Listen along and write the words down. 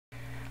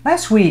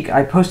Last week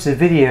I posted a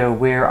video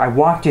where I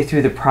walked you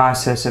through the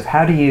process of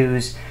how to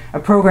use a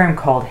program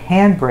called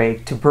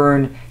Handbrake to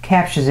burn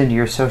captions into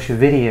your social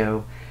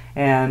video.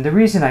 And the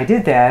reason I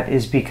did that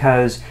is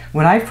because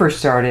when I first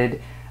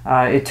started,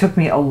 it took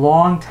me a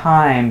long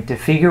time to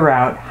figure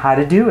out how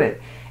to do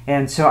it.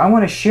 And so I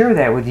want to share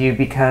that with you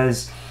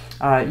because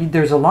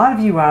there's a lot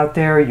of you out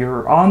there,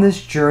 you're on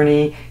this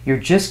journey, you're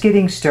just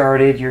getting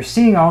started, you're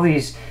seeing all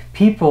these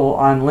people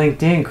on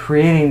LinkedIn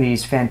creating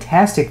these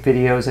fantastic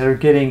videos that are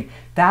getting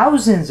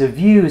thousands of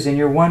views, and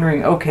you're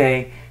wondering,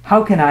 okay,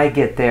 how can I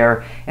get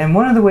there? And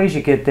one of the ways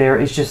you get there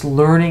is just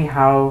learning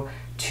how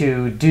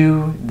to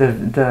do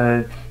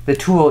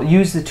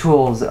use the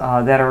tools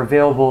that are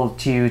available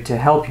to you to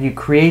help you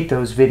create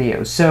those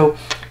videos. So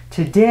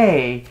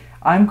today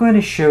I'm going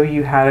to show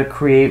you how to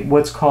create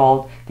what's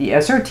called the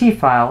SRT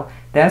file.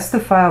 That's the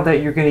file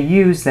that you're going to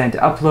use then to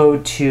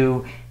upload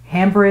to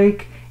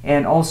Handbrake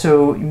and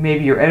also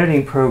maybe your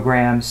editing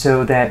program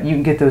so that you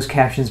can get those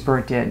captions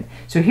burnt in.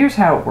 So here's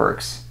how it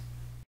works.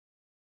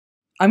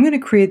 I'm going to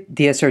create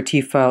the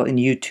SRT file in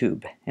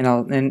YouTube,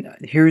 and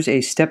here's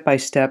a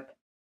step-by-step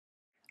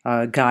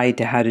guide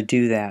to how to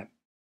do that.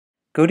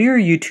 Go to your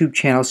YouTube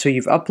channel, so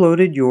you've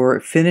uploaded your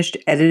finished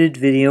edited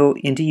video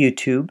into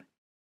YouTube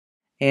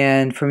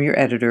and from your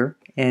editor,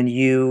 and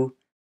you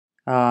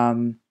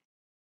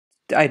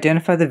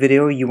identify the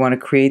video you want to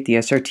create the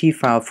SRT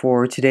file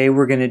for. Today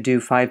we're going to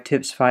do 5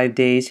 tips, 5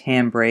 days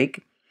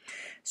Handbrake.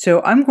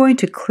 So I'm going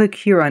to click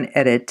here on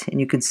edit, and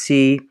you can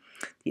see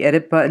the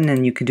edit button,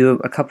 and you can do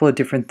a couple of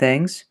different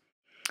things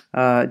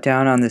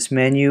down on this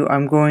menu.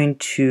 I'm going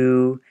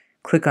to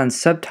click on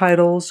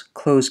subtitles,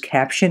 close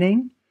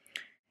captioning,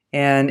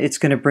 and it's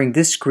going to bring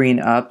this screen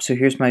up. So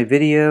here's my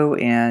video,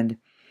 and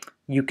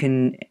you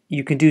can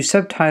do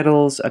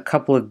subtitles a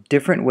couple of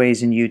different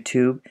ways in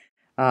YouTube.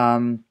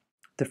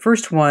 The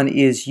first one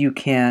is you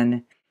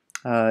can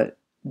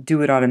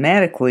do it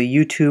automatically.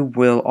 YouTube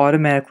will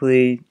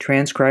automatically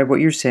transcribe what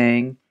you're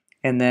saying,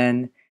 and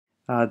then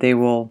they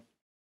will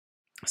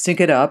sync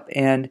it up,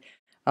 and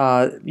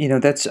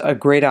that's a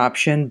great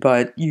option,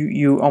 but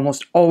you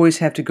almost always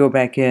have to go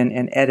back in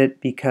and edit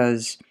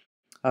because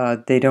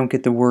they don't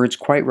get the words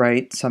quite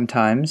right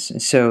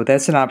sometimes. So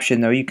that's an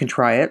option, though. You can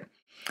try it.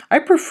 I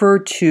prefer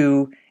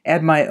to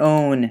add my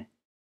own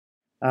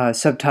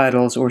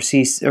subtitles or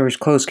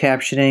closed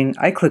captioning.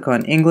 I click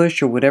on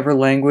English or whatever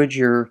language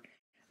you're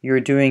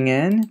doing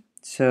in.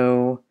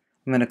 So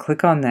I'm going to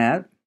click on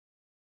that.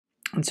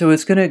 And so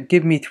it's going to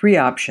give me 3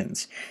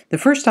 options. The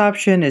first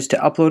option is to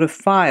upload a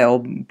file,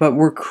 but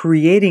we're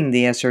creating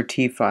the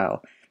SRT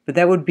file. But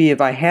that would be if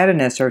I had an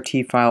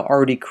SRT file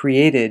already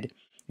created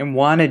and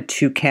wanted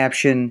to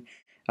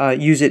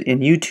use it in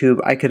YouTube,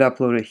 I could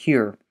upload it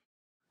here.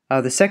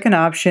 The second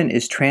option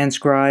is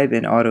transcribe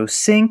and auto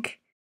sync.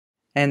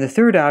 And the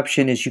third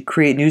option is you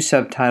create new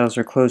subtitles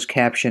or closed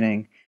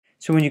captioning.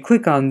 So when you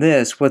click on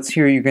this, what's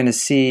here you're going to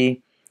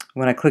see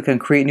when I click on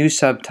create new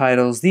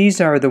subtitles, these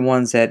are the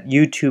ones that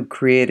YouTube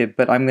created,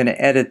 but I'm going to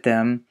edit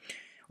them.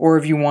 Or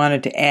if you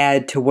wanted to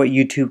add to what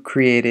YouTube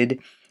created,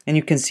 and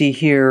you can see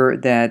here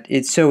that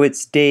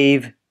it's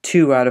Dave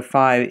 2 out of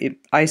 5.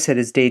 I said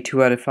it's day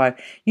 2 out of 5.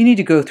 You need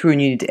to go through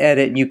and you need to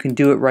edit, and you can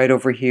do it right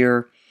over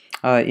here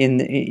on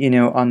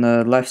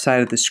the left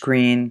side of the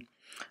screen.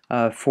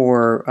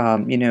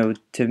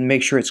 To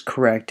make sure it's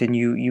correct, and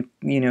you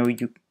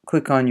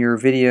click on your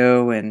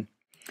video and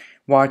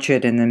watch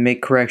it and then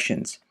make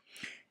corrections.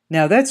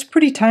 Now that's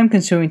pretty time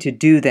consuming to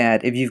do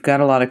that if you've got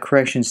a lot of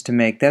corrections to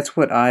make. That's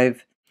what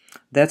I've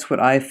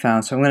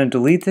found. So I'm going to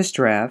delete this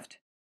draft,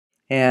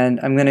 and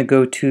I'm going to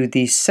go to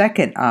the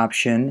second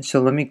option.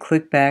 So let me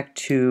click back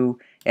to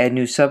add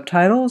new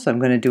subtitles. I'm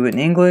going to do it in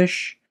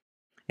English,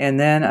 and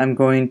then I'm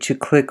going to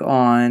click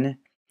on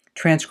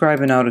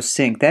transcribe and auto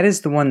sync. That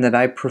is the one that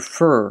I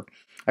prefer.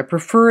 I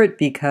prefer it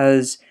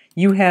because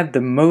you have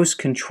the most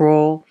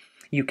control.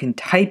 You can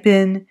type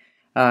in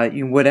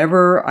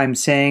whatever I'm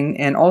saying,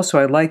 and also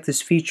I like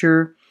this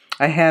feature.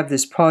 I have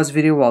this pause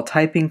video while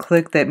typing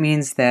click. That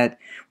means that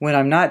when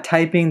I'm not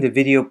typing, the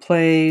video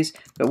plays,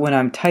 but when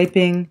I'm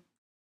typing,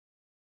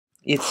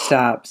 it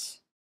stops.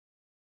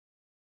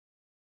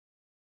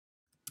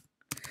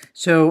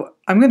 So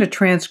I'm going to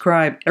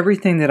transcribe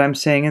everything that I'm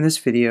saying in this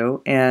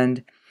video,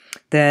 and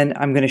then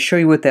I'm going to show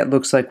you what that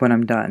looks like when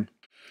I'm done.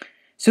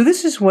 So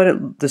this is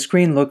what the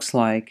screen looks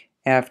like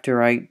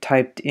after I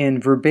typed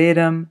in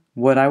verbatim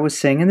what I was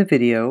saying in the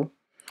video,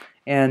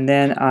 and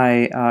then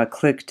I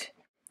clicked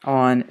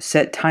on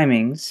set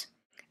timings,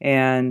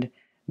 and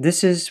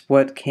this is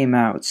what came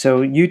out.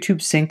 So YouTube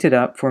synced it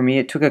up for me.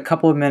 It took a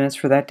couple of minutes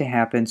for that to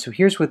happen. So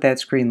here's what that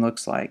screen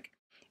looks like.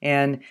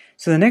 And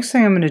so the next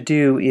thing I'm going to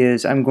do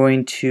is I'm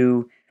going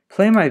to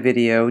play my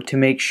video to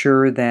make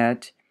sure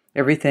that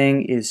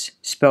everything is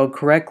spelled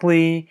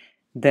correctly,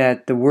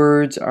 that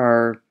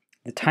the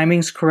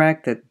timing's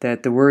correct,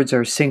 that the words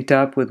are synced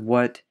up with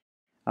what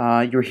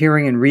you're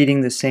hearing and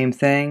reading the same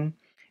thing.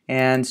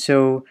 And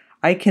so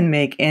I can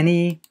make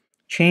any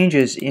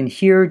changes in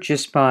here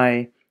just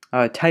by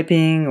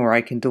typing, or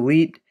I can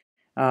delete,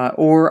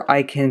 or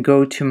I can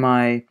go to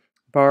my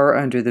bar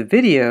under the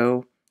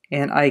video,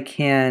 and I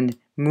can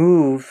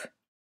move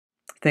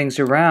things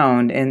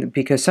around, and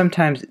because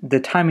sometimes the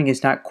timing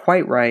is not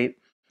quite right,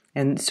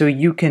 and so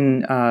you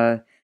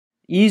can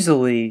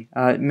easily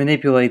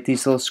manipulate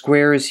these little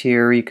squares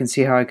here. You can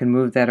see how I can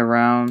move that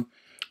around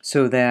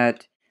so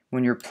that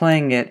when you're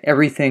playing it,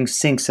 everything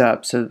syncs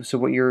up. So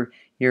what your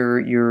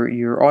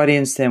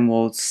audience then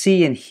will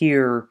see and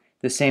hear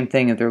the same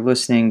thing if they're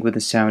listening with the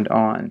sound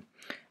on.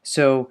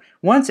 So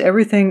once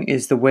everything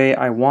is the way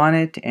I want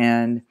it,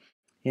 and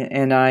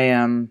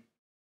I'm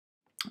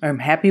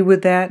happy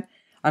with that,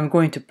 I'm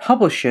going to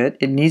publish it.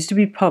 It needs to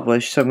be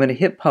published, so I'm going to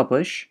hit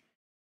publish.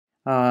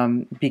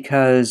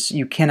 Because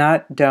you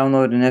cannot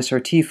download an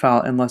SRT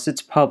file unless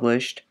it's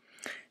published.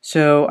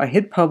 So I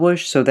hit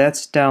publish, so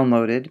that's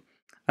downloaded.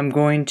 I'm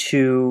going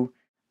to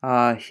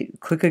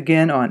click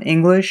again on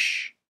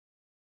English,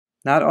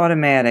 not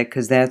automatic,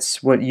 because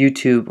that's what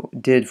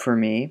YouTube did for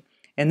me.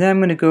 And then I'm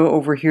going to go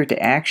over here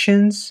to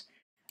actions.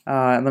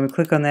 Let me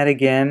click on that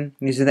again.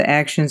 These are the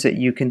actions that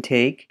you can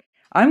take.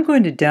 I'm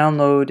going to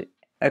download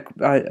an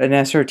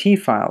SRT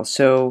file.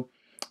 So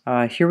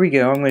here we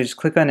go. I'm going to just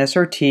click on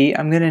SRT.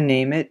 I'm going to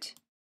name it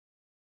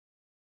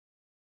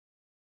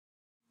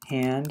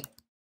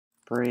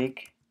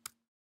Handbrake.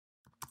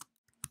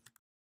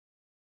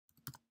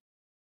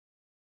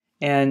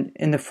 And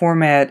in the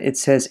format it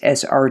says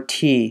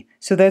SRT.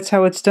 So that's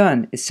how it's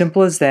done. As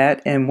simple as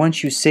that. And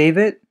once you save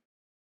it,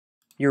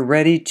 you're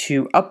ready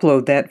to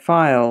upload that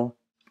file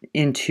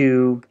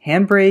into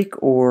Handbrake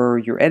or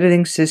your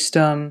editing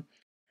system.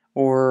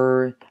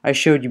 Or I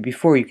showed you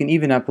before, you can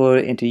even upload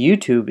it into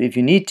YouTube if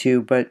you need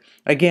to, but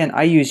again,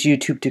 I use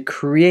YouTube to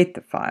create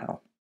the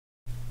file.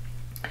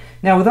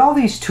 Now with all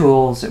these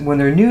tools, when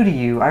they're new to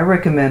you, I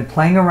recommend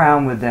playing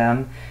around with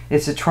them.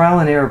 It's a trial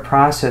and error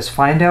process.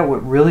 Find out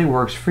what really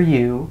works for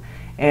you,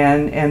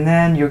 and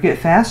then you'll get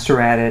faster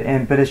at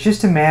it. But it's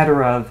just a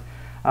matter of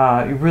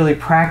you really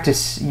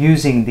practice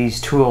using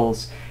these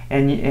tools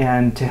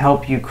and to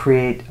help you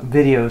create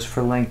videos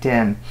for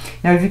LinkedIn.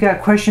 Now if you've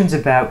got questions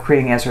about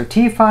creating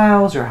SRT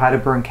files or how to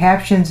burn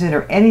captions in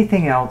or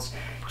anything else,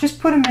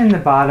 just put them in the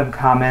bottom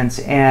comments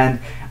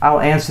and I'll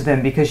answer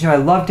them, because I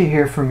love to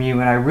hear from you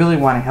and I really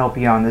want to help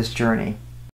you on this journey.